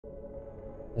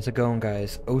How's it going,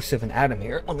 guys? '07 Adam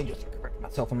here. Let me just correct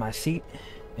myself on my seat.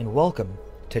 And welcome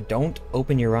to Don't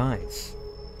Open Your Eyes.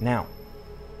 Now,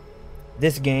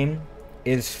 this game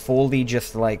is fully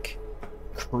just like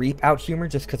creep out humor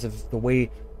just because of the way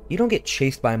you don't get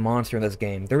chased by a monster in this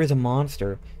game. There is a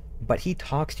monster, but he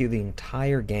talks to you the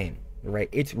entire game, right?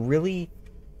 It's really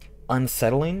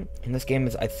unsettling. And this game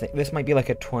is, I think, this might be like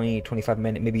a 20, 25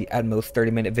 minute, maybe at most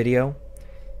 30-minute video.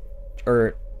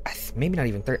 Or maybe not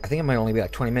even 30. I think it might only be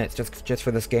like 20 minutes just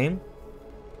for this game.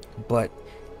 But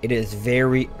it is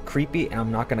very creepy, and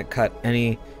I'm not gonna cut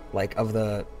any like of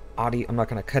the audio. I'm not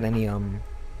gonna cut any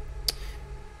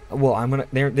well, I'm gonna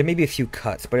there may be a few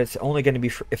cuts, but it's only gonna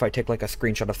be if I take like a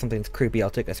screenshot of something that's creepy. I'll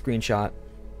take a screenshot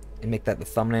and make that the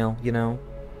thumbnail, you know.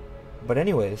 But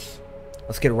anyways,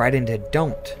 let's get right into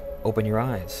Don't Open Your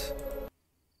Eyes.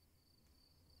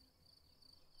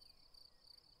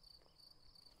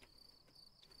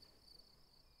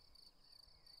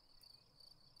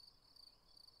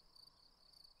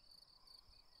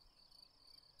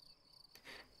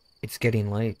 It's getting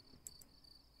late.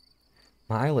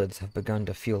 My eyelids have begun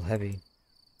to feel heavy.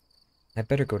 I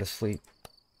better go to sleep.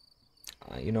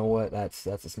 You know what? That's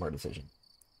a smart decision.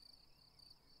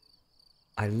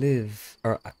 I leave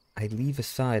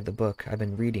aside the book I've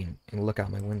been reading and look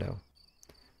out my window.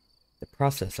 The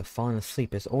process of falling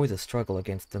asleep is always a struggle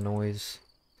against the noise.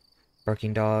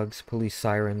 Barking dogs, police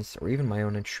sirens, or even my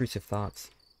own intrusive thoughts.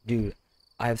 Dude,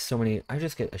 I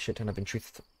just get a shit ton of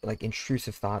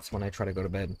intrusive thoughts when I try to go to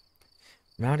bed.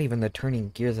 Not even the turning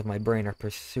gears of my brain are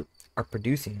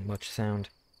producing much sound.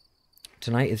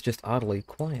 Tonight is just oddly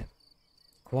quiet.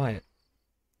 Quiet.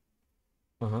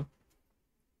 Uh-huh.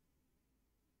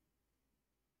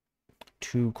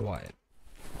 Too quiet.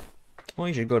 Well,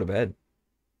 you should go to bed.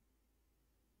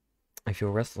 I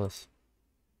feel restless.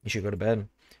 You should go to bed.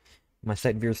 My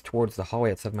sight veers towards the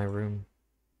hallway outside my room.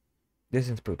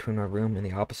 Distance between my room and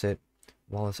the opposite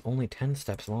wall is only 10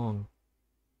 steps long.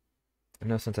 In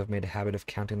no sense I've made a habit of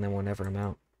counting them whenever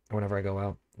I go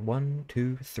out. 1,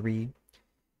 2, 3.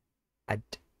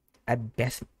 At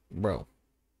best, bro.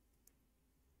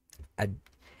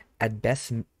 At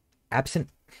best, absent.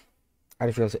 I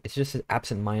just realized it's just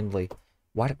absent-mindedly.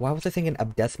 Why was I thinking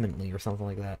absently or something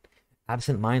like that?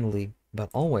 Absent-mindedly,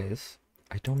 but always.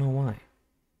 I don't know why.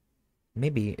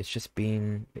 Maybe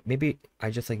I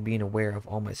just like being aware of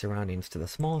all my surroundings to the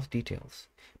smallest details.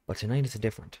 But tonight is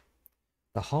different.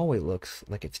 The hallway looks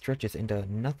like it stretches into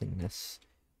nothingness,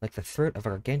 like the throat of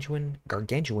a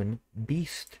gargantuan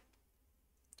beast.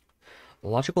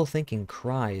 Logical thinking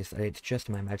cries that it's just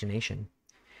my imagination.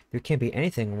 There can't be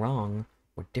anything wrong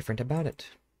or different about it.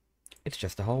 It's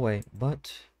just a hallway,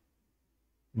 but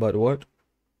what?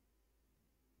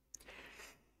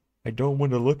 I don't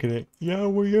want to look at it.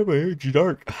 Yeah, it's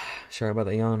dark. Sorry about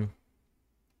the yawn.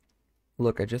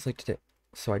 Look,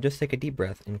 so I just take a deep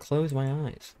breath and close my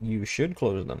eyes. You should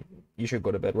close them. You should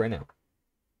go to bed right now.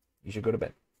 You should go to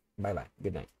bed. Bye-bye.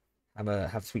 Good night.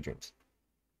 Have sweet dreams.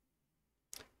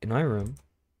 In my room,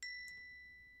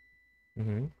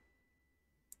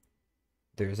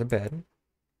 there's a bed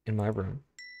in my room.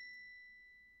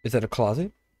 Is that a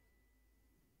closet?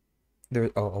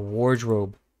 There's a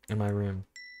wardrobe in my room.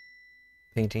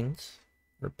 Paintings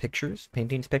or pictures?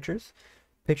 Paintings, pictures?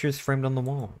 Pictures framed on the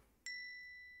wall.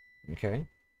 Okay.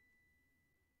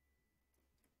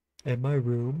 And my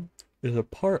room is a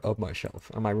part of my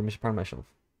shelf. My room is a part of my shelf.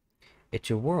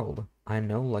 It's a world I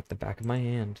know like the back of my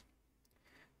hand.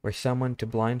 Were someone to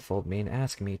blindfold me and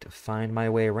ask me to find my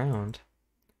way around,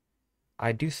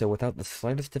 I do so without the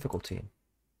slightest difficulty.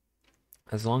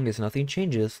 As long as nothing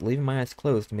changes, leaving my eyes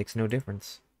closed makes no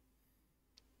difference.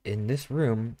 In this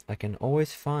room, I can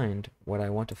always find what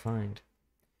I want to find.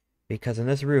 Because in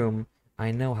this room, I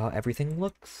know how everything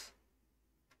looks.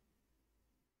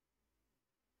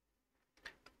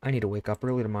 I need to wake up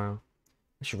early tomorrow.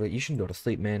 You should go to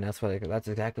sleep, man. That's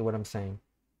exactly what I'm saying.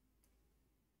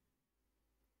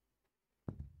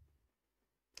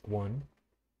 1.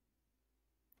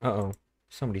 Uh-oh.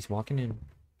 Somebody's walking in.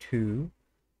 2.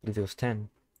 I believe it was 10.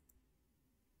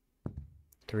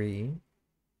 3.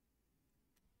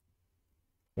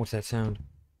 What's that sound?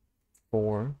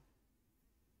 4.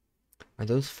 Are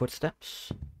those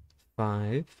footsteps?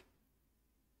 5.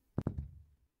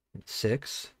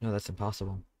 6. No, that's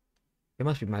impossible. It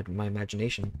must be my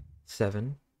imagination.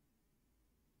 7.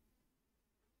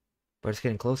 But it's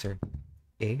getting closer.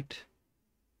 8.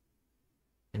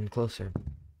 And closer.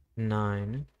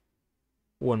 9.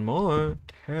 One more.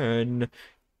 10.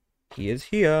 He is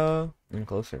here. And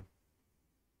closer.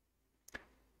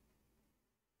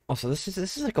 Also, this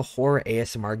is like a horror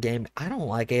ASMR game. I don't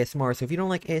like ASMR, so if you don't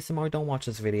like ASMR, don't watch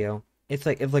this video. it's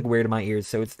like weird in my ears,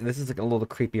 so this is like a little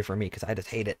creepier for me because I just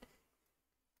hate it.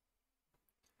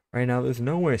 Right now, there's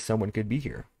no way someone could be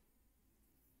here.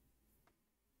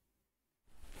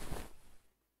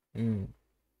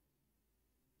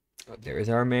 Oh, there's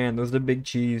our man. There's the big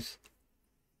cheese.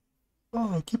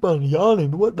 Oh, I keep on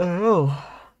yawning. What the hell?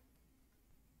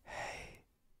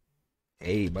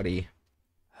 Hey, buddy.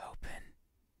 Open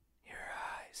your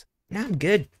eyes. No, I'm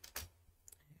good.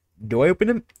 Do I open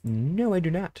them? No, I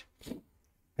do not.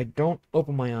 I don't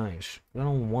open my eyes. I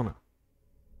don't wanna.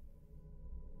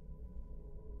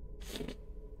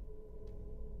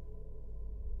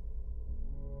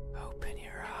 Open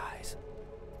your eyes.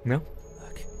 No,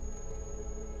 Look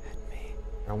at me.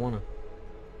 I wanna.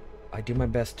 I do my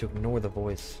best to ignore the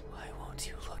voice. Why won't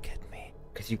you look at me?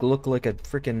 Because you look like a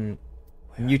freaking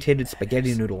Where are mutated the spaghetti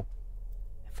manners? noodle.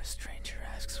 If a stranger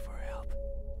asks for help,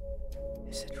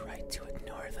 is it right to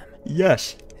ignore them?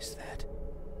 Yes. Is that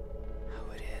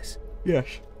how it is? Yes.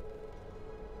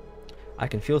 I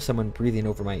can feel someone breathing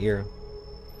over my ear.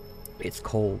 It's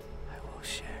cold. I will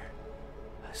share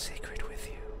a secret with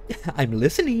you. I'm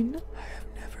listening. I have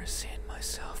never seen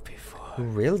myself before.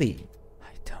 Really?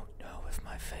 I don't know if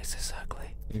my face is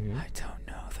ugly. Mhm. I don't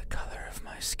know the color of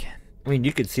my skin. I mean,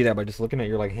 you could see that by just looking at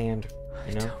your like hand.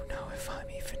 You I know? don't know if I'm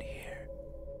even here.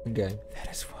 Okay.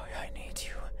 That is why I need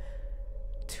you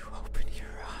to open your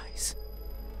eyes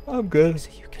I'm good. so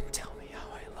you can tell me how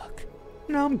I look.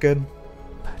 No, I'm good.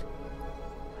 But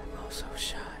I'm also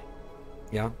shy.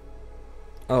 Yeah.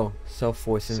 Oh,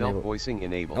 self-voicing. Self-voicing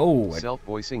enabled. Oh,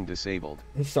 Self-voicing disabled.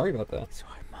 sorry about that. So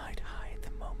I might hide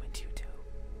the moment you do.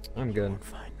 I'm You good. won't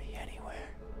find me anywhere.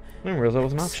 I didn't realize that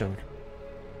was an option.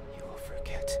 You will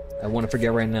forget. I want to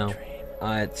forget right now. Dream.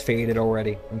 It's faded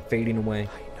already. I'm fading away.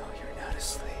 I know you're not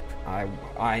asleep.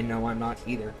 I know I'm not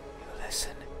either. You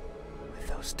listen with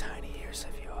those tiny ears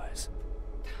of yours.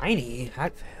 Tiny? How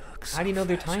They look so do you know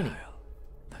they're fragile. tiny?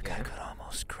 Like I could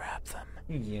almost grab them.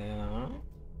 Yeah.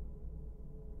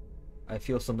 I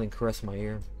feel something caress my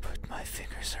ear. Put my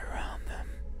fingers around them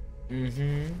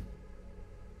Mm-hmm.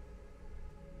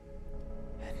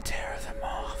 and tear them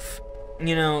off.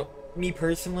 You know, me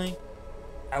personally,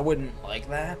 I wouldn't like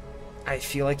that. I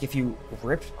feel like if you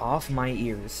ripped off my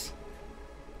ears,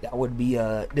 that would be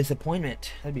a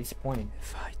disappointment. That'd be disappointing.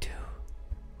 If I do,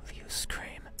 will you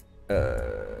scream?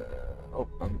 Oh,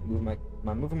 I'm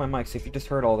moving my mic, so if you just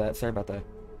heard all that, sorry about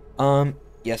that.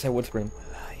 Yes, I would scream.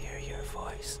 Will I hear your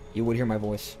voice? You would hear my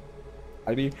voice.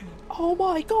 I'd be, oh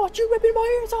my god, you're ripping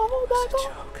my ears off, oh my It's a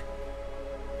god! joke.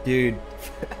 Dude,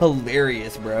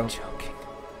 hilarious, bro. I'm joking.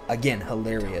 Again, Don't be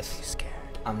hilarious. scared.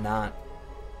 I'm not.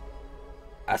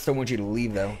 I still want you to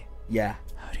leave, though. Yeah.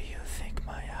 How do you think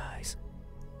my eyes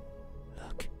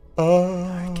look?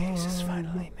 Our gazes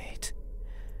finally meet.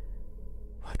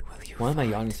 What will you Why am I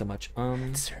find? yawning so much?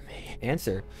 Answer me.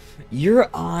 Answer. Your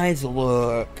eyes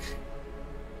look...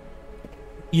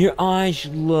 Your eyes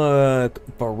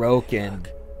look broken.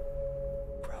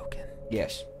 Look broken.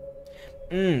 Yes.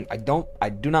 I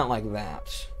do not like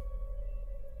that.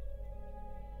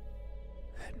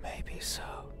 It may be so.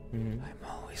 Mhm. I'm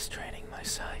always training my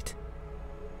sight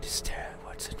to stare at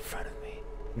what's in front of me,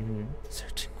 Mhm.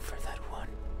 searching for that one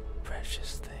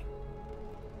precious thing.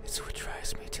 It's what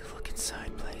drives me to look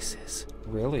inside places.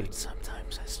 Really? But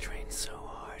sometimes I strain so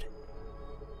hard,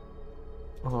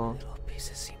 Uh-huh. little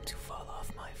pieces seem to fall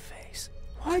off my face.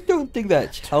 I don't think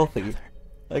that's after healthy. another,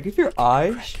 Like, if your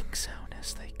eyes... cracking sound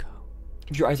as they go.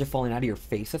 If your eyes are falling out of your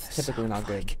face, that's This typically not sounds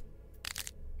good. like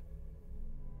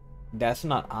That's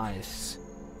not eyes.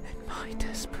 in my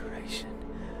desperation,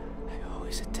 I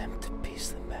always attempt to piece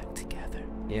them back together.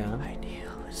 Yeah. I kneel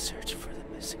and search for the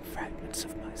missing fragments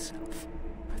of myself,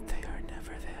 but they are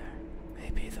never there.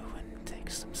 Maybe the wind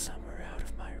takes them somewhere out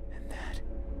of my... And that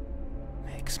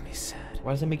makes me sad.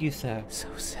 Why does that make you sad? So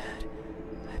sad.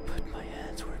 I put my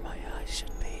hands where my eyes should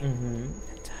be, Mm-hmm.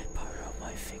 and I borrow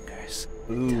my fingers,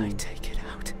 Ooh. and I take it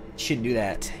out. Shouldn't do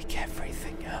that. Take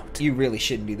everything out. You really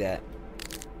shouldn't do that.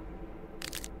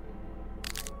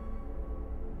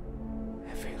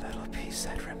 Every little piece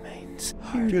that remains,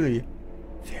 hard, Really?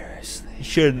 furiously, You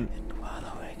shouldn't. and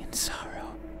wallowing in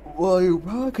sorrow. Well, you're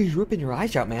wrong because you're ripping your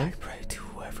eyes out, I man. pray to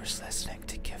whoever's listening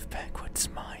to give back what's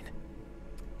mine.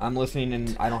 I'm listening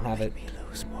and I don't have it. Make me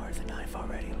lose more than I've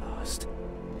already lost.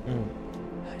 Mm.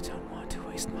 I don't want to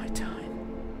waste my time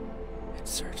and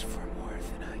search for more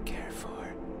than I care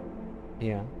for.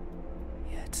 Yeah.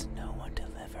 Yet no one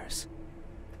delivers.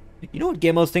 You know what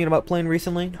game I was thinking about playing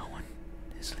recently? No one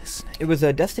is listening. It was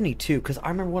Destiny 2, because I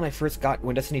remember when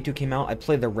when Destiny 2 came out, I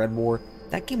played the Red War.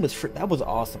 That game was that was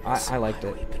awesome. I liked I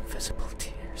it. weep invisible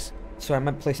tears. So I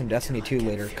might play some Destiny 2 Till I can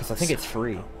later, feel because I the think it's sorrow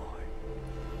free. no more.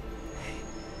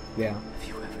 Yeah. Have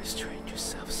you ever strained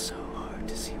yourself so hard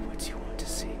to see what you want to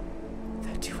see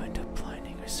that you end up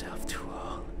blinding yourself to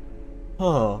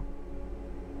all?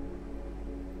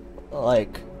 Huh.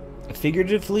 Like,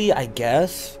 figuratively, I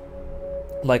guess.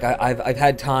 Like, I've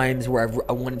had times where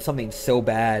I wanted something so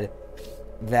bad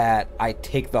that I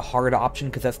take the hard option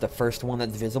because that's the first one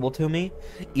that's visible to me.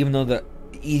 Even though the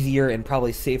easier and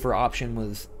probably safer option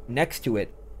was next to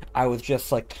it, I was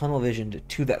just like tunnel visioned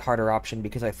to that harder option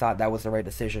because I thought that was the right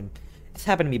decision. It's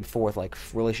happened to me before with like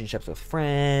relationships with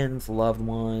friends, loved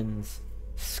ones,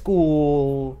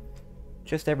 school,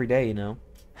 just every day, you know.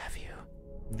 Have you?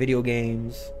 Video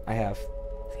games, I have.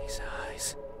 These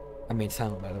eyes. I mean,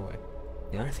 silent, by the way.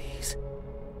 Yeah? Are these?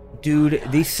 Dude,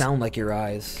 My these eyes. sound like your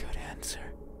eyes. Good answer.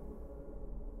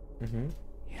 Mm-hmm.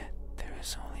 Yet there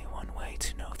is only one way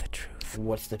to know the truth.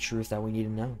 What's the truth that we need to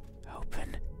know?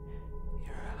 Open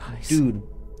your eyes. Dude,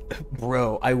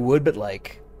 bro, I would, but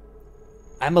like,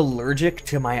 I'm allergic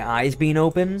to my eyes being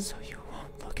open. So you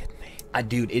won't look at me.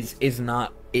 Dude, it's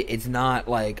not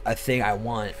like a thing I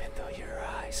want. Even though your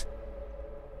eyes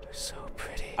are so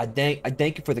pretty. I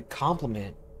thank you for the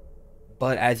compliment,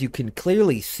 but as you can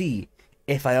clearly see,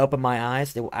 if I open my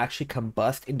eyes, they will actually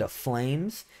combust into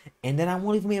flames, and then I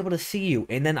won't even be able to see you,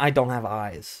 and then I don't have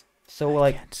eyes. So I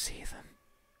like, can't see them,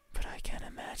 but I can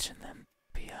imagine them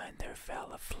behind their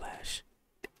veil of flesh.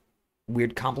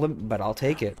 weird compliment, but I'll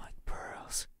take Round it. like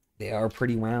pearls, They are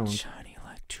pretty round. shiny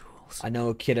like jewels. I know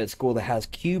a kid at school that has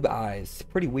cube eyes. It's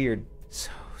pretty weird.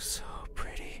 So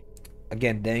pretty.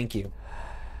 Again, thank you.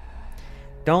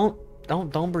 Don't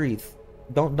breathe.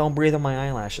 Don't breathe on my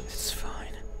eyelashes. It's fine.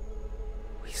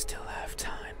 We still have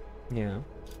time. Yeah,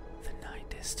 The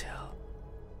night is still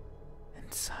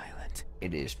and silent.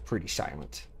 it is pretty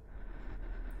silent.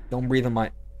 Don't breathe on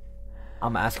my.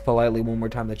 I'm gonna ask politely one more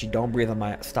time that you don't breathe on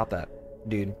my. Stop that,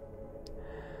 dude.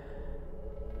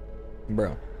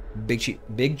 Bro,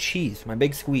 big cheese, my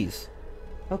big squeeze.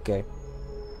 Okay.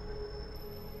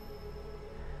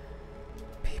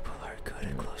 People are good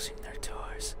at closing their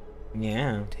doors.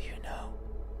 Yeah. Do you know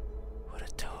what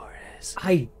a door is?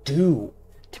 I do.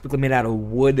 Typically made out of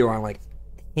wood. They're on like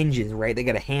hinges, right? They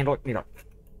got a handle. You know,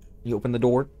 you open the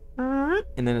door,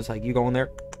 and then it's like you go in there.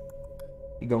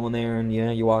 You go in there, and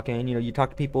yeah, you walk in. You know, you talk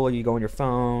to people. You go on your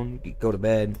phone. You go to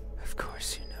bed. Of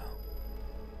course you know.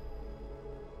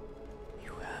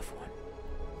 You have one.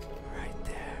 Right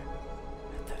there.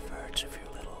 At the verge of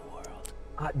your little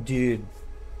world. Dude,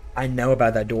 I know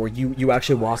about that door. You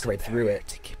actually walked Door's a right through barrier it.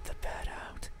 to keep the bad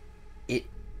out.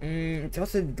 It's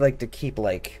also like to keep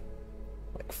like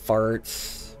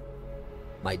farts,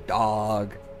 my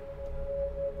dog.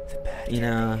 The bad You can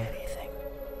know. be anything.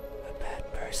 A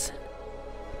bad person.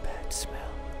 A bad smell.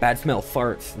 Bad smell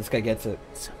farts. This guy gets it.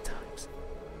 Sometimes.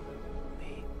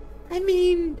 Me. I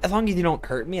mean, as long as you don't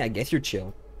hurt me, I guess you're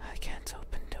chill. I can't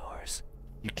open doors.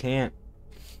 You can't.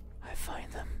 I find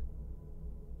them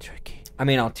tricky. I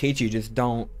mean, I'll teach you. Just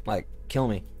don't like kill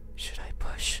me. Should I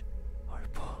push or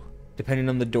pull? Depending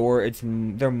on the door,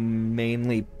 they're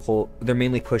mainly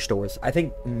push doors. I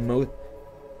think most.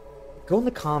 Go in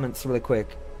the comments really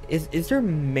quick. Is there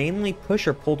mainly push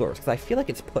or pull doors? Because I feel like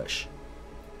it's push.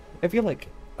 I feel like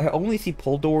I only see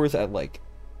pull doors at like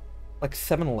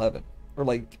 7-Eleven or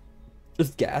like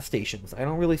just gas stations. I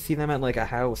don't really see them at like a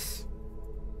house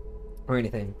or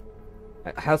anything.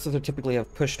 Houses are typically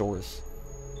have push doors.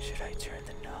 Should I turn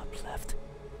the knob left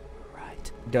or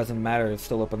right? Doesn't matter. It's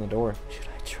still open the door. Should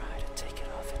I try to take it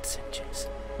off its hinges?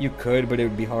 You could, but it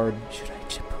would be hard. Should I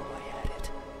chip away at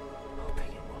it, hoping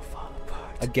it will fall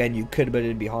apart? Again, you could, but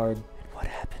it'd be hard. And what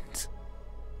happens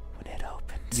when it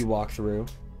opens? You walk through.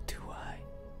 Do I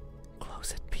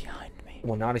close it behind me?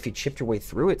 Well, not if you chipped your way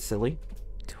through it, silly.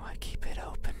 Do I keep it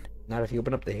open? Not if you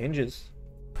open up the hinges.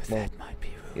 But Well, that might be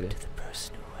rude either. to the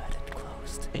person who had it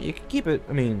closed. You can keep it.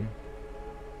 I mean,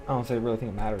 I don't really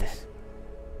think it matters.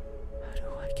 How do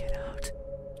I get out?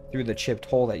 Through the chipped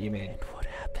hole that you made. And what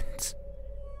happens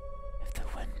if the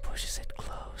wind pushes it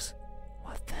close?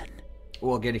 What then?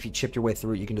 Well, again, if you chipped your way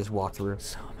through it, you can just walk through.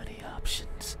 So many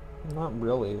options. Not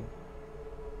really.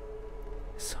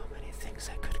 So many things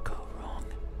that could go wrong.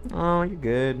 Oh, you're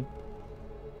good.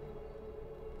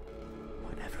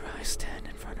 Whenever I stand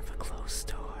in front of a closed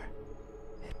door,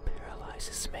 it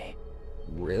paralyzes me.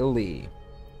 Really?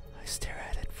 I stare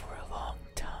at it for a long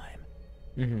time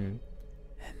Mm-hmm.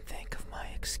 and think of my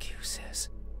excuses,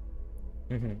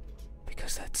 Mm-hmm.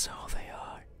 because that's all they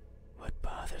are. What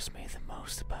bothers me the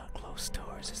most about closed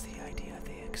doors is the idea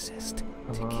they exist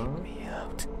to keep me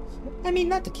out. I mean,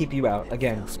 not to keep you out. It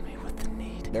Again, fills me with the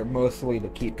need they're mostly to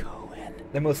keep. to go in.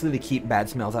 They mostly keep bad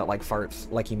smells out like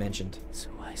farts, like you mentioned. So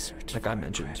I search Like for I a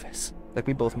mentioned. crevice. Like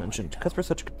we both Where will I mentioned. know? Because we're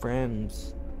such good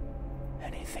friends.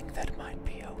 Anything that might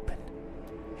be open.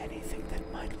 Anything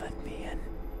that might let me in.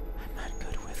 I'm not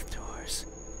good with doors.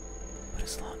 But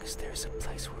as long as there's a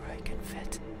place where I can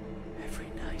fit, every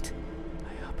night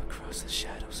I hop across the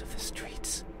shadows of the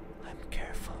streets. I'm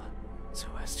careful so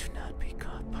as to not be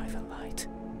caught by the light.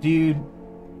 Dude,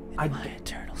 In my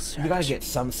eternal search, you gotta get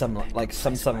some pick a place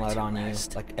where sunlight to on you,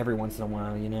 rest. like every once in a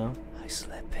while, you know? I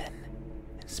slip in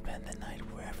and spend the night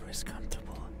wherever is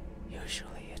comfortable.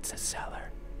 Usually it's a cellar,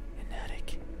 an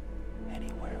attic,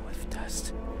 anywhere with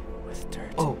dust, with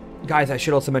dirt. Oh, guys, I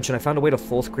should also mention I found a way to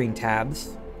full screen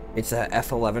tabs. It's a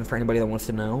F11 for anybody that wants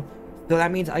to know. So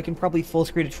that means I can probably full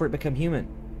screen Detroit Become Human.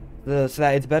 So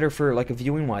that it's better for like a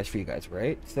viewing wise for you guys,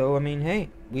 right? So I mean, hey,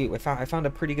 I found a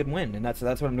pretty good win, and that's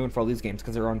what I'm doing for all these games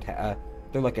because they're on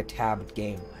they're like a tabbed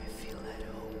game. I feel at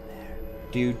home there.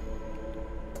 Dude,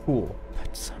 cool.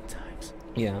 But sometimes,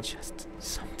 Yeah. just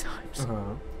sometimes, Uh huh.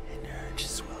 an urge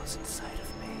swells inside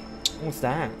of me. What's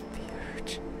that? The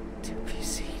urge to be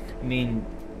seen. I mean,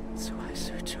 So I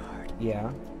search hard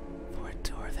yeah, for a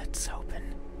door that's open,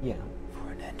 yeah.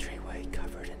 for an entryway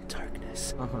covered in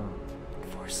darkness, Uh huh.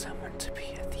 for someone to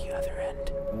be at the other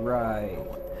end, Right.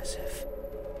 as if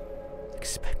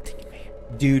expecting me.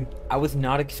 Dude, I was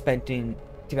not expecting,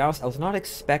 to be honest, I was not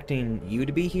expecting you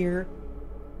to be here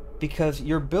because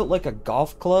you're built like a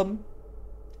golf club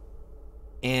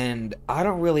and I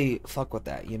don't really fuck with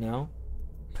that, you know?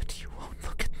 But you won't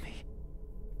look at me,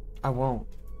 I won't.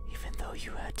 even though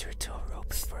you had your door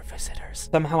open for visitors.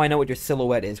 Somehow I know what your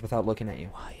silhouette is without looking at you.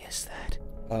 Why is that?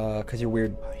 Cause you're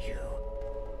weird. Are you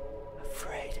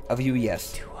afraid? Of you,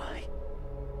 yes. Do I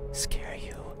scare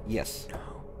you? Yes. No,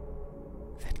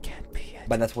 that can't be it.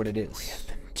 But that's what it We is. have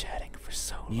been chatting for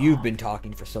so long. You've been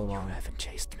talking for so You long. haven't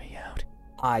chased me out.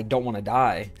 I don't want to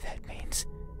die. That means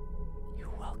you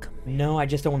welcome me. No, I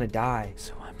just don't want to die.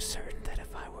 So I'm certain that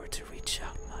if I were to reach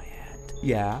out my hand,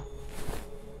 Yeah.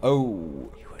 Oh.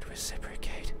 you would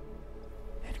reciprocate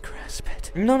and grasp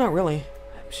it. No, not really.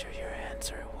 I'm sure your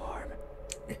hands are warm.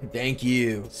 Thank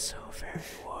you. So very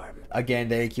warm. Again,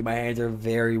 thank you. My hands are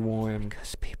very warm.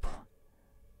 Because people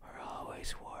are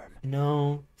always warm.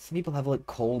 No, some people have like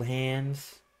cold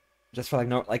hands. Just for like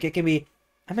no, like it can be.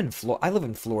 I live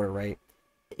in Florida, right?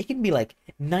 It can be like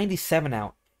 97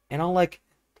 out, and I'll like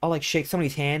shake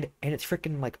somebody's hand, and it's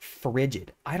freaking like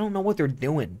frigid. I don't know what they're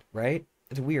doing, right?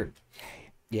 It's weird. Hey,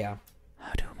 Yeah.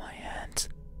 how do my hands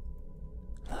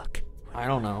look? When I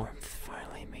don't my know. warmth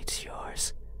finally meets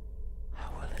yours. How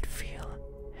will it feel?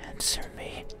 Answer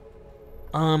me.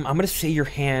 I'm gonna say your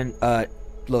hand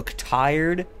look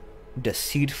tired,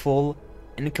 deceitful,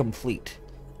 incomplete.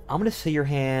 I'm gonna say your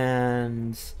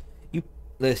hands. You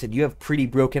listen. You have pretty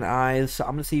broken eyes, so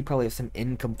I'm gonna say you probably have some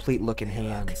incomplete looking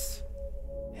hands.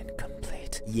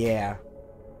 Incomplete. Yeah.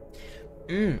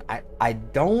 I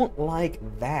don't like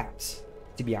that,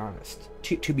 to be honest.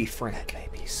 To be That frank. may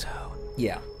be so.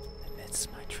 Yeah.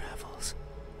 Amidst my travels,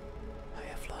 I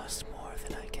have lost more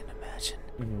than I can imagine.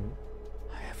 Hmm.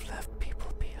 I have left people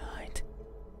behind.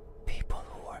 People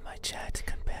who were my chat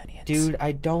companions. Dude,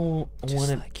 I don't just want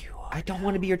to. like you are I don't now.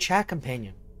 want to be your chat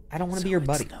companion. I don't want to So be your it's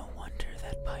buddy. no wonder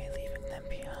that by leaving them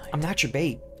behind, I'm not your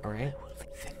bait. All right. I will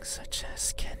leave things such as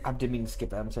skin I didn't mean to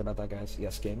skip that. I'm sorry about that, guys. Yeah,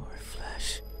 skin. or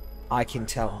flesh. I can or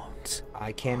tell. bones,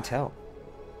 I can or tell.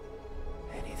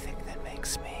 anything that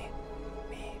makes me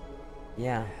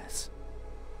Yeah. as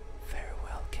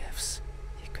farewell gifts,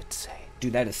 you could say.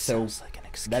 Dude, that is so. Sounds like an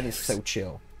excuse. That is so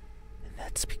chill. And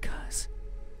that's because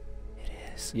it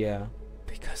is. Yeah.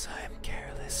 Because I am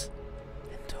careless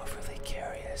and overly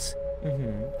curious.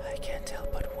 Mm-hmm. I can't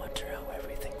help but wonder how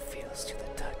everything feels to the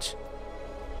touch.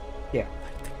 Yeah.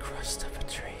 Like the crust of a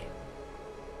tree.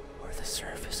 Or the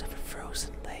surface of a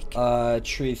frozen lake.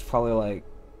 Tree's probably like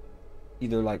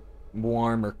either like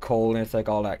warm or cold, and it's like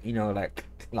all that, you know,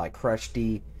 like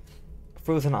crusty.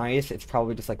 Frozen ice, it's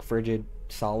probably just like frigid,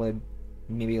 solid,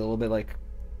 maybe a little bit like,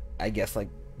 I guess like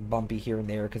bumpy here and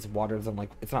there because water doesn't like,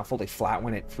 it's not fully flat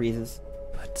when it freezes.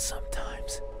 But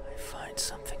sometimes I find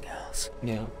something else.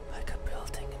 Yeah. Like a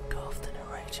building engulfed in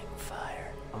a raging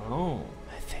fire. Oh.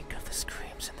 I think of the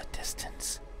screams in the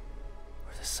distance.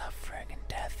 Or the suffering and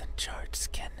death and charred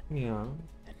skin. Yeah.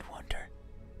 And wonder,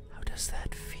 how does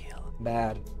that feel?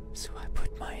 Bad. So I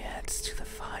put my hands to the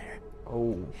fire.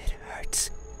 Oh. It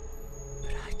hurts,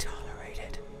 but I tolerate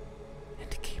it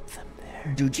and keep them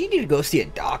there Dude, you need to go see a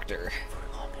doctor.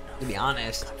 for long enough. To be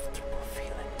honest. The comfortable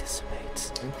feeling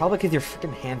dissipates. Probably because your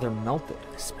freaking hands are melted.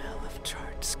 The smell of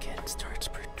charred skin starts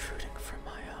protruding from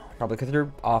my own. Probably because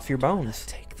they're off your When I bones.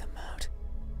 take them out,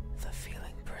 the feeling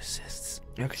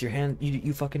Yeah, because your hand,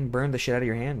 you fucking burned the shit out of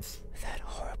your hands. That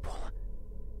horrible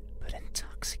but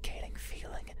intoxicating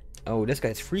feeling. Oh, this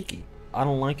guy's freaky. I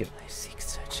don't like it. I seek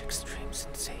such extreme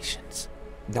sensations.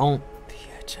 Don't. The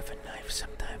edge of a knife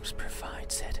sometimes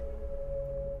provides it.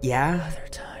 Yeah? Other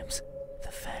times,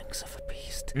 the fangs of a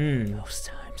beast. Mm. Most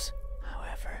times,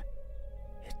 however,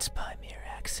 it's by mere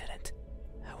accident.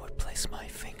 I would place my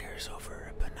fingers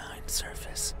over a benign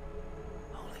surface,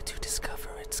 only to discover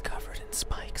it's covered in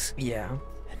spikes. Yeah.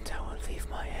 And I would leave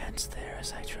my hands there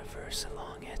as I traverse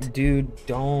along it. Dude,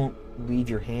 don't leave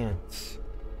your hands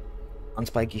on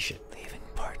spiky shit. Leaving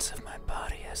parts of my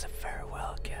body as a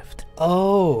farewell gift.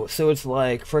 Oh, so it's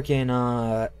like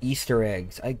frickin' Easter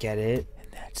eggs. I get it.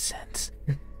 In that sense,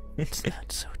 it's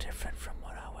not so different from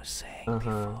what I was saying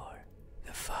before.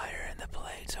 The fire and the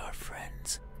blades are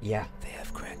friends. Yeah. They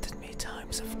have granted me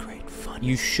times of great fun.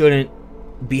 You shouldn't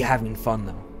be having fun,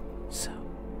 though. So,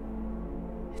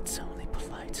 it's only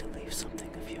polite to leave something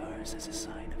of yours as a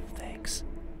sign of thanks.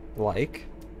 Like?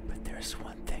 But there's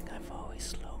one thing I've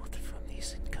always loathed from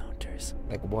these encounters.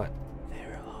 Like what?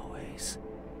 They're always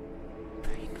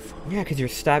painful. Yeah, because you're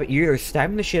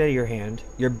stabbing the shit out of your hand,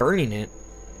 you're burning it,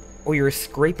 or you're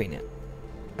scraping it.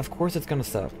 Of course it's gonna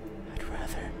suck. I'd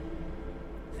rather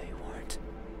they weren't.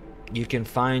 You can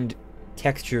find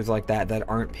textures like that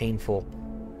aren't painful.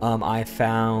 I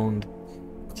found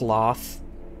cloth,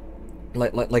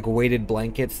 like weighted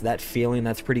blankets. That feeling,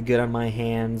 that's pretty good on my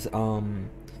hands.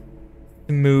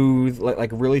 Smooth, like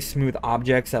really smooth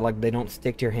objects that like they don't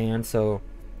stick to your hand. So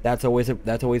that's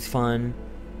always fun.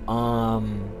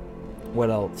 What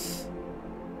else?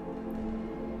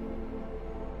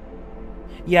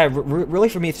 Yeah, really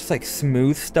for me, it's just like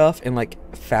smooth stuff and like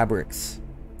fabrics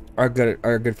are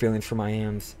good feelings for my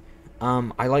hands.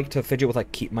 I like to fidget with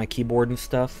like my keyboard and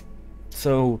stuff.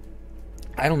 So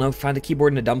I don't know, find the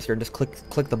keyboard in the dumpster and just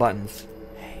click the buttons.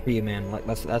 Hey, For you, man. Like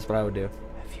that's what I would do.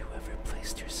 have you ever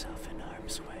placed yourself in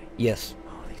harm's way? Yes.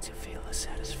 Only to feel a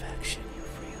satisfaction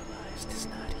you've realized is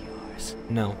not yours?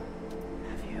 No.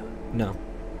 Have you? No.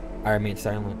 I remain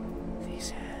silent. These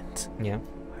hands? Yeah.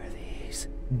 Are these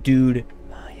Dude,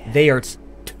 my hands? they are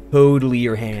totally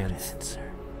your Good hands.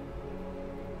 answer.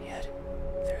 Yet,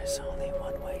 there is only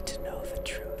one way to know the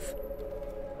truth.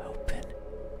 Open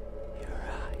your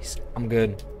eyes, I'm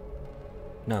good.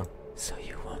 No. so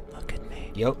you won't look at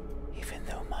me. Yep. Even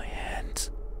though my hands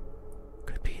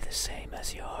could be the same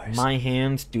as yours. My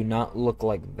hands do not look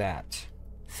like that.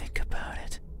 Think about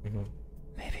it. Mhm.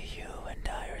 Maybe you and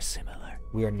I are similar.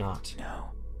 We are not.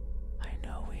 No, I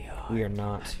know we are. We are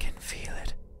not. I can feel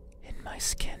it in my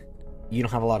skin. You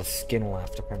don't have a lot of skin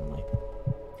left, apparently.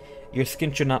 Your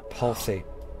skin should not pulsate.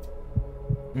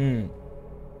 Can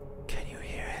you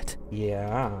hear it?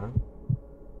 Yeah.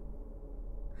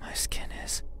 My skin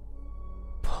is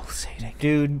pulsating.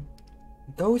 Dude,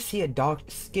 go see a doctor.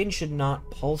 Skin should not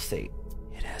pulsate.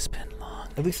 It has been long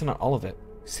At least not all of it.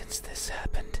 since this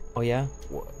happened. Oh, yeah?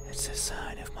 It's a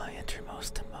sign of my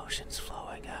innermost emotions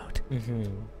flowing out. Mm-hmm.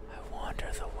 I wander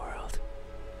the world,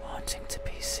 wanting to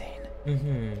be seen.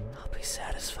 Mm-hmm. I'll be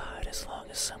satisfied as long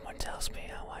as someone tells me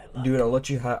how I look. Dude, I'll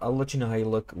let you know how you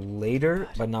look later,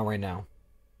 but not right now.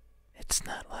 It's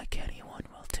not like anyone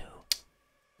will do.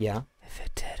 Yeah? If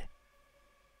it did,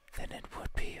 then it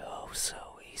would be oh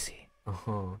so easy.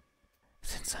 Uh-huh.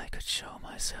 Since I could show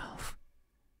myself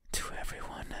to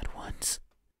everyone at once,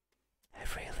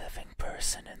 every living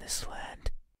person in this land,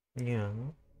 Yeah.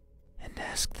 and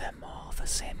ask them all the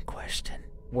same question.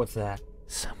 What's that?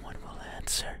 Someone will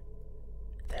answer.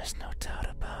 There's no doubt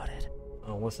about it,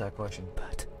 Oh, what's that question?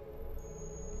 but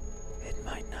it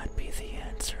might not be the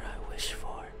answer I wish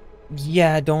for.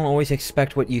 Yeah, don't always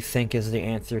expect what you think is the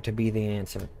answer to be the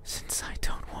answer. Since I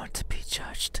don't want to be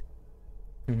judged,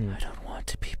 Mm-hmm. I don't want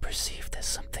to be perceived as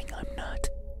something I'm not.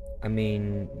 I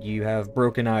mean, you have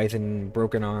broken eyes and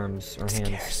broken arms or It hands.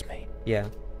 scares me. Yeah.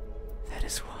 That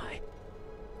is why,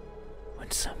 when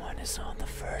someone is on the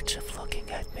verge of looking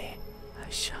at me, I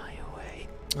shy away.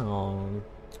 Oh,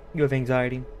 you have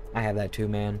anxiety? I have that too,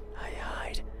 man. I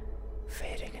hide,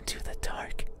 fading into the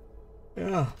dark.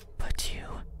 Yeah. But you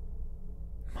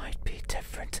might be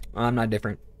different. I'm not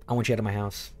different. I want you out of my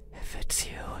house. If it's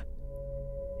you,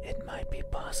 it might be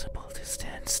possible to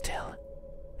stand still,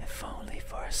 if only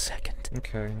for a second.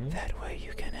 Okay. That way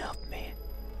you can help me.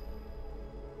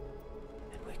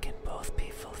 And we can both be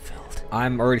fulfilled.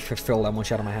 I'm already fulfilled. I want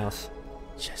you out of my house.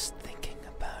 Just thinking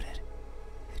about it,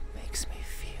 it makes me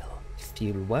feel.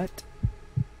 Feel what?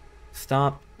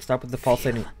 Stop. Stop with the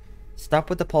pulsating. Stop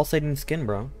with the pulsating skin,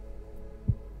 bro.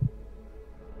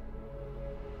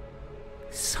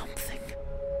 Something.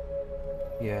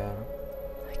 Yeah.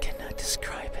 I cannot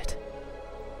describe it.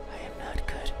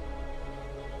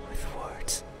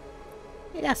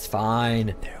 That's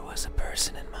fine. There was a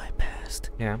person in my past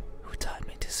Yeah. who taught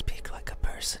me to speak like a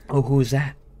person. Oh, who's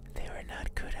that? They were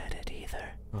not good at it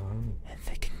either. Oh. And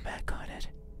thinking back on it,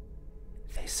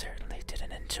 they certainly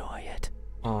didn't enjoy it.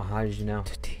 Oh, how did you know?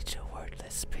 To teach a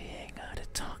wordless being how to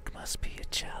talk must be a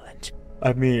challenge.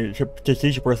 I mean, to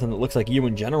teach a person that looks like you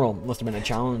in general must have been a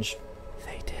challenge.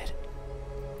 They did.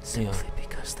 Simply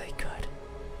because they could.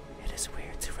 It is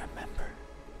weird to remember.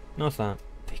 No, it's not.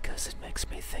 Because it makes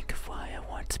me think of why I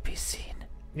want to be seen.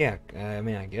 Yeah, I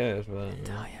mean, I guess, but... And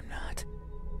I am not.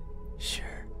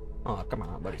 Sure. Oh, come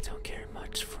on, buddy. I don't care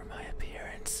much for my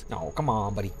appearance. No, come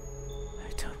on, buddy.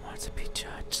 I don't want to be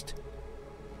judged.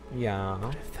 Yeah.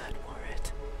 But if that were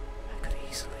it, I could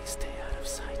easily stay out of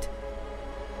sight.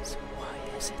 So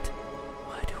why is it?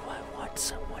 Why do I want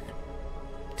someone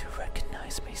to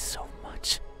recognize me so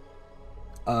much?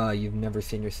 You've never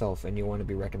seen yourself and you want to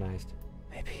be recognized.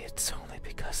 Maybe it's only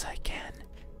because I can.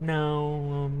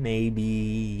 No,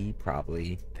 maybe,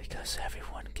 probably. Because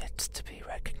everyone gets to be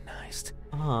recognized.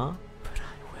 Uh-huh. But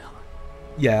I will.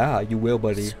 Yeah, you will,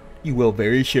 buddy. Soon. You will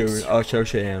very soon. Soon Oh, so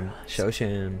soon. your eyes. So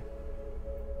soon.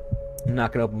 I'm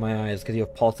not gonna open my eyes because you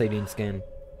have pulsating skin.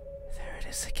 There it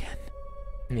is again.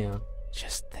 Yeah.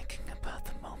 Just thinking about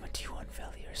the moment you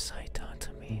unveil your sight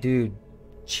onto me. Dude,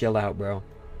 chill out, bro.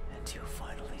 And you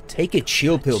finally Take a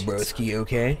chill pill, reflections broski, of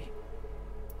okay? me.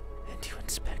 And you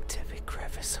inspect every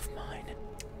crevice of mine.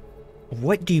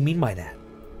 What do you mean by that?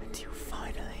 And you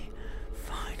finally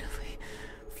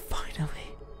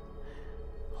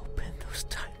open those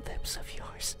tight lips of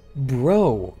yours.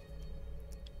 Bro,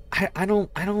 I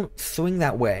don't swing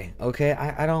that way, okay?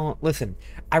 I don't, listen,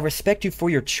 I respect you for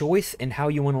your choice and how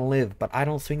you want to live, but I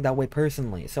don't swing that way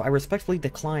personally. So I respectfully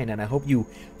decline, and I hope you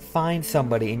find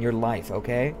somebody in your life,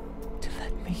 okay? To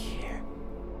let me hear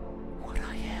what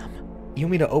I am. You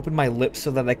want me to open my lips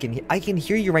so that I can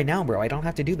hear you right now, bro. I don't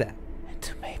have to do that. And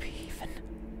to maybe even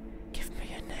give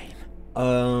me a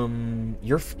name.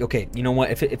 Okay, you know what?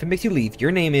 If it makes you leave,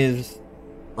 your name is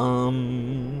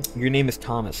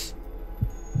Thomas.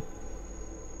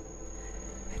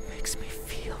 It makes me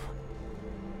feel.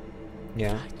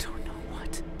 Yeah. I don't know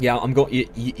what. Yeah, I'm going.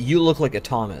 You look like a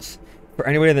Thomas. For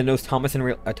anybody that knows Thomas in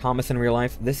real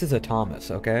life, this is a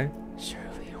Thomas, okay?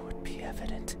 Surely it would be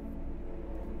evident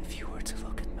if you were to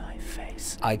look at my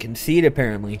face. I can see it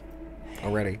apparently Hey,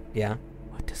 already. Yeah.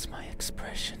 what does my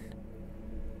expression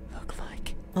look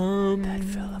like? Um. That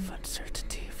veil of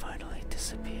uncertainty finally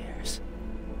disappears.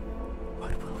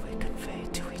 What will we convey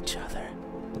to each other?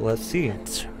 Let's see.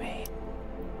 Answer me.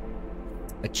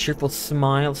 A cheerful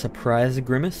smile, surprise,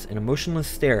 grimace, an emotionless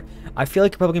stare. I feel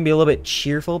like you're probably gonna be a little bit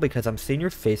cheerful because I'm seeing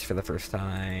your face for the first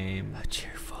time. A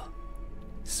cheerful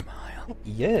smile.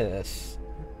 Yes.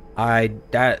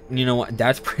 You know what?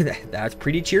 That's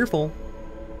pretty cheerful.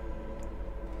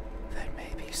 That may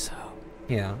be so.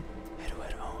 Yeah. It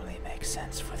would only make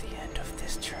sense for the end of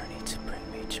this journey to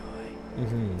bring me joy.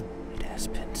 Mm-hmm. It has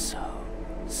been so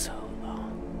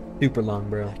long. Super long,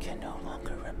 bro. I can no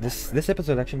longer remember. This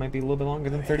episode actually might be a little bit longer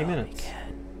than where 30 it all minutes.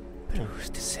 began. But who's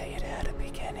to say it had a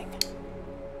beginning?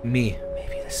 Me.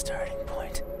 Maybe the starting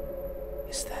point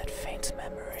is that faint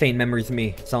memory. Faint memories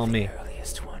me. It's all me. The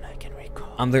earliest one I can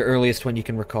recall. I'm the earliest one you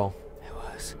can recall. I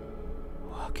was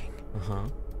walking, Uh-huh.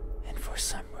 and for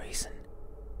some reason,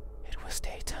 it was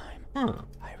daytime. Huh.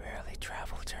 I rarely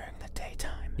travel during the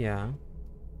daytime. Yeah.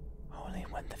 Only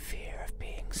when the fear of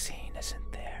being seen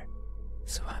isn't there.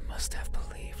 So I must have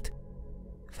believed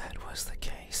that was the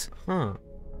case. Huh.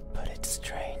 But it's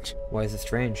strange, Why is it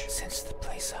strange? since the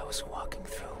place I was walking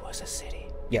through was a city.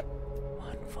 Yep.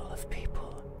 One full of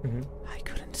people. Mm-hmm. I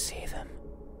couldn't see them,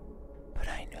 but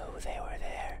I knew they were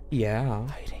there, Yeah.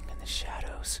 hiding in the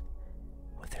shadows,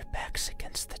 with their backs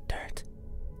against the dirt.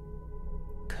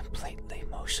 Completely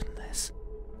motionless,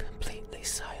 completely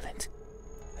silent,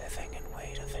 living in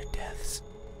wait of their deaths.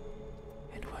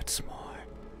 And what's more,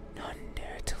 none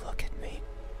dared to look at me.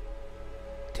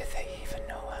 Did they even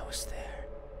know I was there?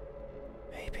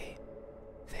 Maybe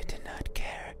they did not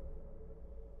care.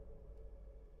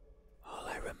 All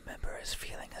I remember is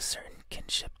feeling a certain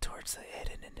kinship towards the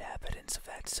hidden inhabitants of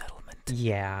that settlement.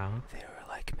 Yeah. They were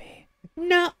like me.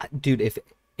 No, dude,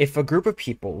 if a group of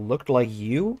people looked like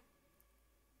you,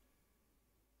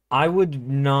 I would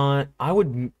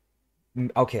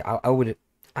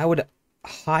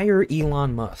hire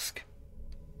Elon Musk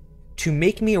to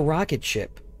make me a rocket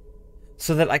ship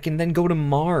so that I can then go to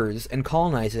Mars and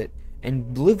colonize it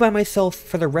and live by myself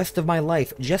for the rest of my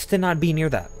life just to not be near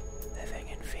that. Living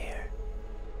in fear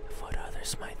of what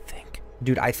others might think.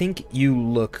 Dude, I think you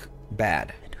look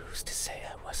bad. And who's to say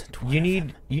I wasn't wasn't one You of need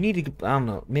them. you need to, I don't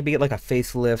know, maybe get like a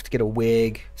facelift, get a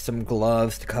wig, some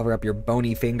gloves to cover up your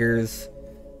bony fingers.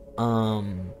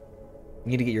 You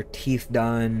need to get your teeth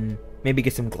done. Maybe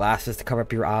get some glasses to cover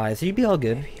up your eyes. You'd be all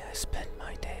good. Maybe I spent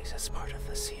my days as part of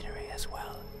the scenery as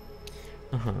well.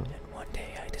 Uh-huh. And one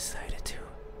day I decided to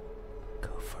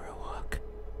go for a walk.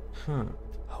 Huh.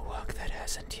 A walk that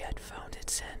hasn't yet found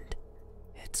its end.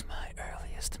 It's my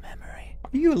earliest memory.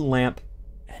 Are you a lamp?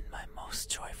 And my most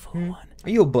joyful Hmm? one. Are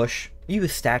you a bush? Are you a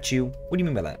statue? What do you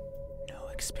mean by that? No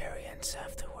experience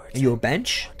afterwards. Are you a I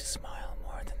bench? want to smile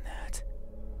more than that.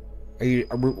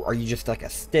 Are you just like a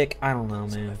stick? I don't know,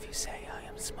 So man. if you say I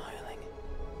am smiling,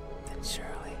 then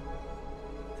surely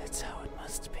that's how it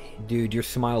must be. Dude, your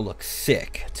smile looks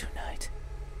sick. But tonight,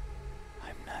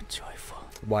 I'm not joyful.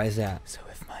 Why is that? So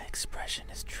if my expression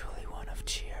is truly one of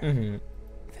cheer, Mm-hmm.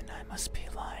 then I must be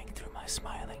lying through my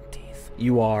smiling teeth.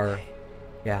 You are. Hey,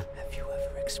 Yeah. have you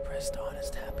ever expressed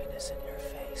honest happiness in your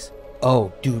face?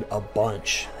 Oh, dude, a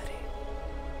bunch. Reality,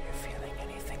 you're feeling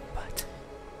anything but.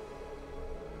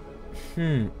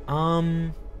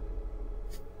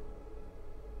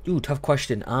 Ooh, tough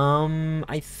question.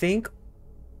 I think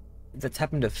that's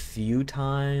happened a few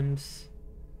times.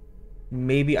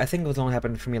 Maybe, I think it was only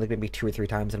happened for me like maybe 2 or 3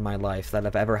 times in my life that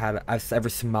I've ever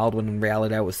smiled when in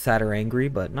reality I was sad or angry,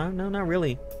 but no, not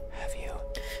really. Have you?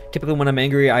 Typically when I'm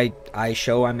angry, I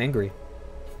show I'm angry.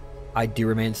 I do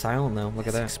remain silent though, look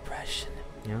at This that. expression.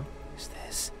 Yeah. Is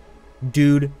this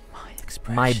Dude, my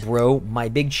expression? my bro, my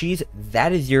big cheese,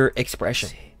 that is your expression.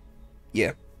 See,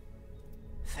 Yeah.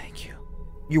 thank you.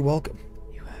 You're welcome.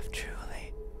 You have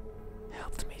truly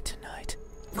helped me tonight.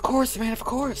 Of course, man, of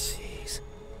course. These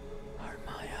are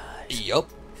my eyes. Yup.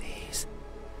 These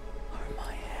are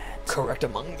my hands.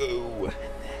 Correctamungo.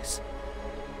 And this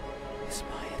is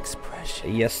my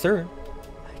expression. Yes, sir.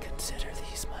 I consider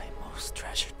these my most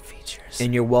treasured features.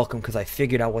 And you're welcome, because I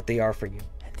figured out what they are for you.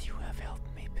 And you have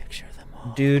helped me picture them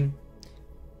all. Dude,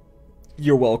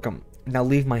 you're welcome. Now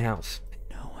leave my house.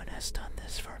 No one has done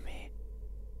this for me.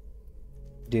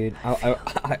 Dude,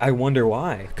 I wonder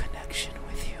why. A connection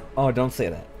with you. Oh, don't say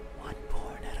that. One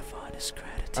born out of honest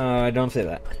gratitude. Don't say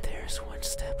that. But there's one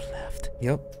step left.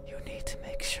 Yep. You need to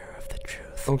make sure of the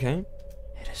truth. Okay.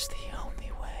 It is the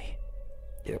only way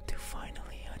Yep. to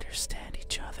finally understand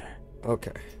each other.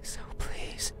 Okay. So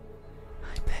please,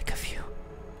 I beg of you,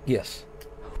 Yes.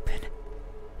 open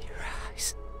your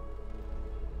eyes.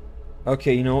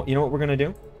 Okay, you know what we're gonna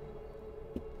do?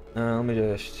 Let me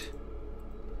just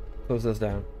close this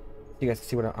down. So you guys can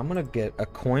see what I'm gonna get a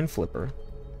coin flipper.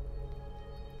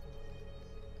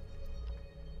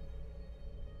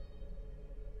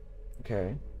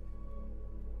 Okay.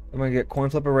 I'm gonna get coin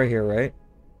flipper right here, right?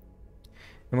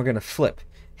 And we're gonna flip.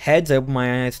 Heads, I open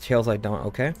my eyes. Tails, I don't.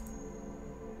 Okay.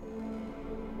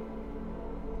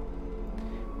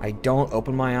 I don't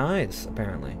open my eyes,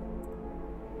 apparently.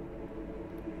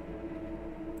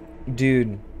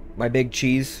 Dude, my big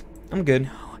cheese. I'm good.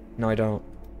 No, No, I don't.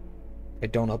 I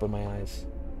don't open my eyes.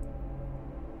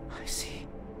 I see.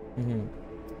 Mm-hmm.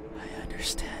 I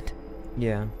understand.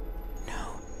 Yeah.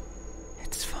 No,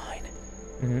 it's fine.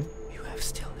 Mm-hmm. You have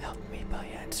still helped me by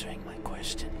answering my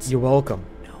questions. You're welcome.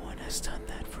 No one has done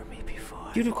that for me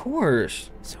before. Dude, of course.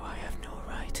 So I have no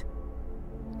right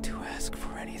to ask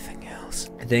for anything else.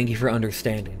 Thank you for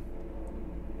understanding.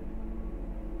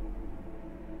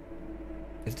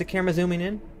 Is the camera zooming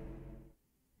in?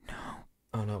 No,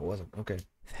 Oh, no, it wasn't. Okay.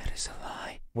 that is a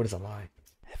lie. What is a lie?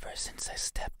 Ever since I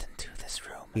stepped into this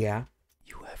room, Yeah.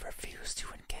 you have refused to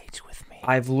engage with me.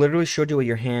 I've literally showed you what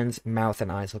your hands, mouth,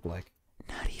 and eyes look like.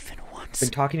 Not even once. Been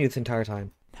talking to you this entire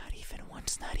time. Not even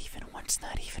once, not even once,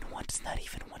 not even once, not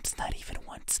even once, not even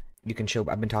once, You can chill.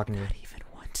 I've been talking to you. not even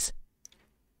once.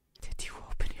 Did you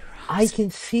open your I eyes? can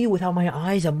see without my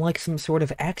eyes. I'm like some sort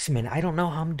of X-Men. I don't know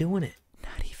how I'm doing it.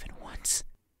 Not even once.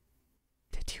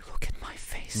 Did you look at my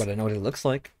face? But I know what it looks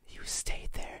like. You stayed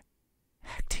there,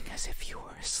 acting as if you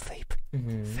were asleep,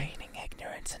 Mm-hmm. feigning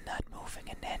ignorance and not moving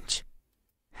an inch.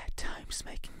 At times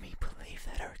making me believe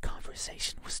that our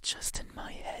conversation was just in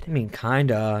my head. I mean,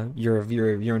 kinda. You're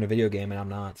in a video game and I'm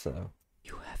not, so.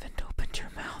 You haven't opened your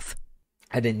mouth,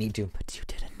 I didn't need to. but you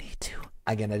didn't need to.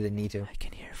 Again, I didn't need to. I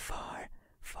can hear far,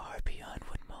 far beyond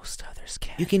what most others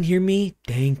can. You can hear me?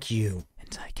 Thank you.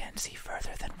 And I can see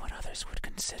further than what others would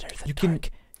consider the You can- dark,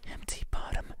 empty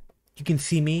bottom. You can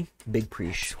see me? Big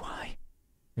preach. That's why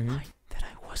Mm-hmm. that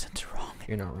I wasn't wrong.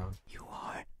 You're not wrong. You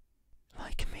are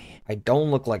like me. I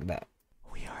don't look like that.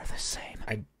 We are the same.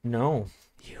 I no.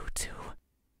 You too.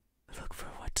 Look for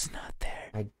what's not there.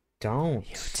 I don't.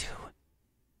 You too.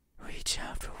 Reach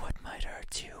out for what might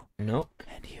hurt you. Nope.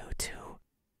 And you too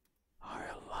are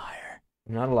a liar.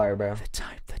 I'm not a liar, bro. The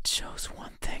type that shows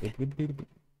one thing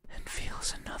and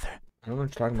feels another. I don't know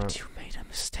what you're talking But about. you made a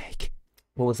mistake.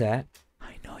 What was that?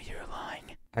 I know you're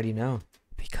lying. How do you know?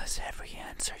 Because every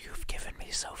answer you've given me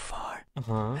so far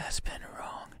Uh-huh. has been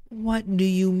wrong. What do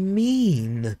you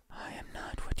mean? I am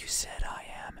not what you said I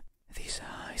am. These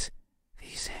eyes,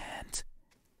 these hands,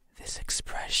 this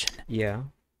expression. Yeah.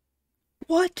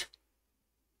 What?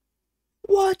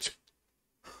 What?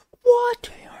 What?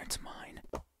 They aren't mine.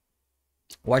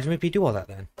 Why'd you make me do all that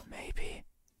then? Maybe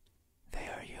they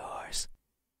are yours.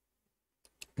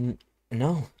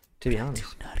 No, to be I honest.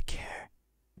 do not care.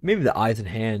 Maybe the eyes and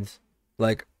hands.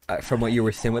 Like, from what you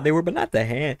were saying, what they were, but not the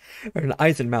hand. Or the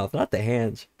eyes and mouth, not the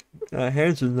hands.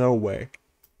 Hands is no way.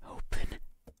 Open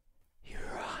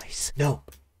your eyes. No.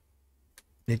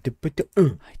 I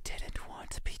didn't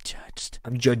want to be judged.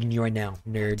 I'm judging you right now, I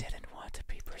nerd. didn't want to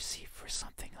be perceived for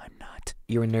something I'm not.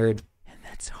 You're a nerd. And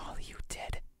that's all you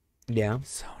did. Yeah.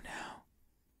 So now,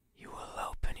 you will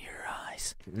open your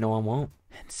eyes No, I won't.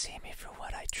 and see me for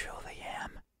what I truly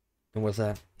am. And what's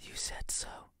that? You said so.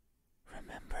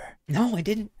 Remember No, I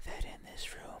didn't. that in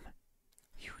this room,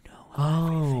 you know how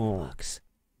everything looks.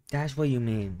 That's what you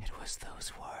mean. It was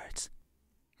those words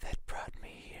that brought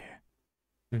me here.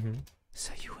 Mm-hmm.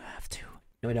 So you have to.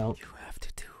 No, I don't. You have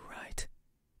to do right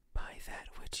by that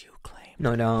which you claim.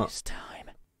 No, I don't. This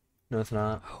time, No, it's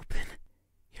not. open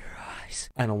your eyes.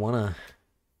 I don't wanna.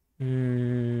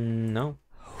 No.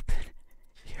 Open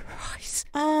your eyes.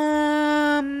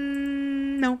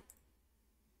 No.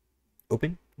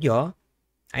 Open your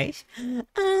eyes.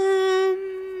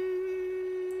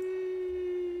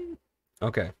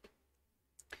 Okay.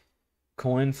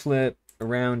 Coin flip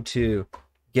around to,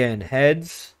 again,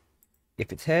 heads.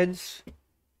 If it's heads,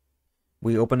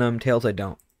 we open them. Tails, I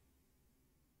don't.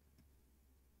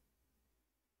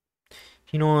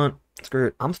 You know what? Screw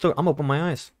it. I'm open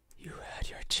my eyes. You had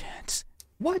your chance.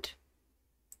 What?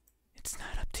 It's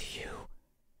not up to you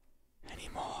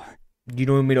anymore. You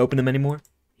don't want me to open them anymore?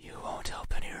 You won't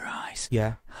open your eyes.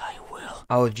 Yeah. I will.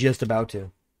 I was just about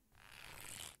to.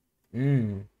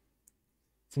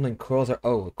 Something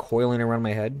coiling around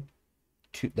my head.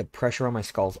 The pressure on my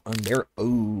skull's under.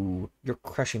 Oh, you're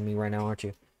crushing me right now, aren't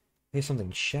you? Here's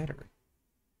something shatter.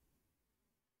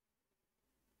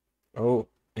 Oh,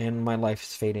 and my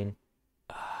life's fading.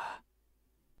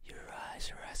 Your eyes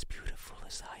are as beautiful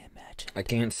as I imagined. I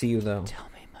can't see you though. Tell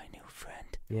me, my new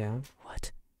friend. Yeah.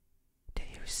 What do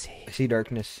you see? I see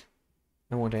darkness.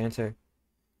 I want to answer.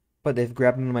 But they've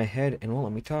grabbed into my head and won't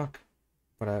let me talk.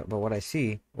 But what I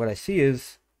see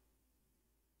is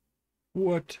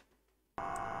what?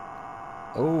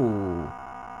 Oh.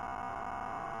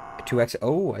 2x.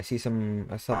 Oh, I see some.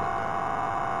 I saw.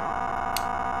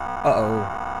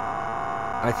 Uh-oh.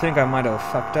 I think I might have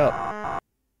fucked up.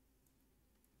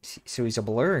 So he's a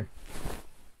blur.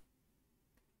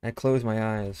 I close my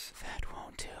eyes. That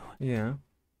won't do. Yeah.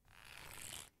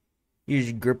 You're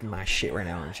just gripping my shit right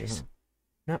now, aren't you? Huh?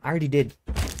 No, I already did.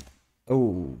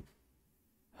 Oh.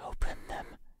 Open them.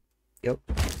 Yep.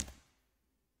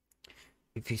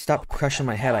 If you stop crushing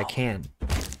my head, I can.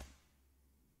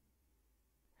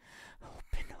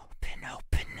 Open, open,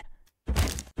 open.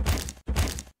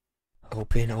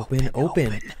 Open, open,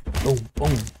 open. Boom,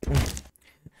 boom, boom.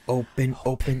 Open,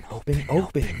 open, open,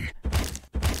 open.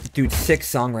 Dude, sick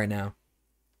song right now.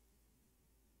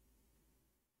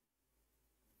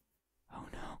 Oh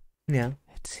no. Yeah.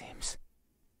 It seems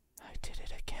I did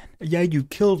it again. Yeah, you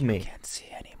killed You me. can't see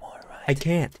anymore, right? I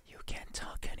can't. You can't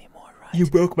talk anymore, right? You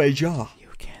broke my jaw. You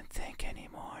can't think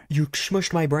anymore. You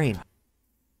smushed my brain.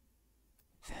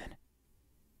 Then,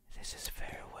 this is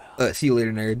farewell. See you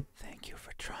later, nerd. Thank you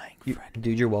for trying, friend.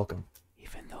 Dude, you're welcome.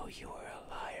 Even though you are a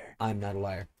liar, I'm not a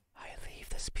liar. I leave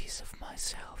this piece of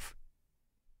myself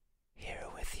here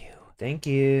with you. Thank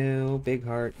you. Big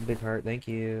heart, thank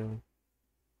you.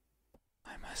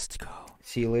 I must go.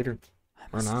 See you later. I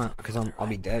Or must not, look because for the I'll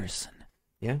be right dead. person.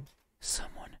 Yeah?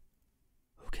 Someone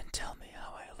who can tell me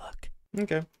how I look.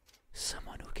 Okay.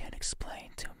 Someone who can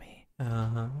explain to me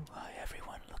Uh-huh. why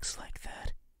everyone looks like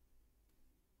that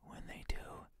when they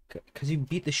do. Because you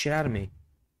beat the shit out of me.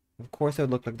 Of course I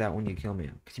would look like that when you kill me.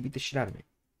 Because you beat the shit out of me.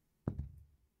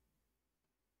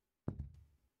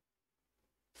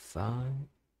 5.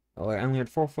 Oh, I only had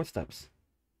 4 footsteps.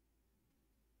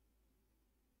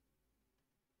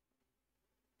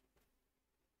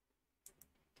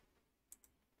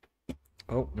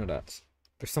 Oh, no dots.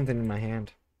 There's something in my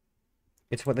hand.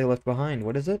 It's what they left behind.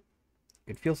 What is it?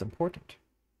 It feels important.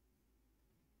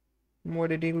 What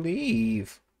did he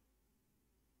leave?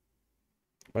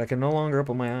 But I can no longer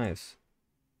open my eyes.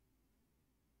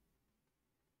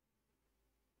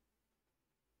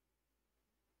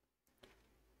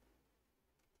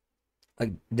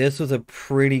 Like, this was a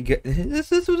pretty good. This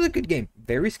was a good game.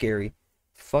 Very scary.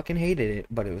 Fucking hated it,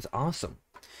 but it was awesome.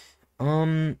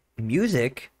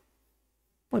 Music.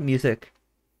 What music?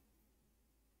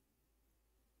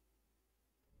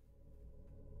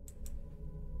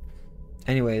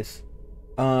 Anyways,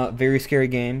 very scary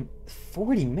game.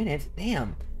 40 minutes?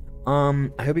 Damn.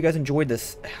 I hope you guys enjoyed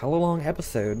this hella long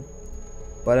episode.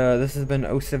 But, this has been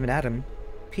oh 07 Adam.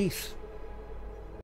 Peace.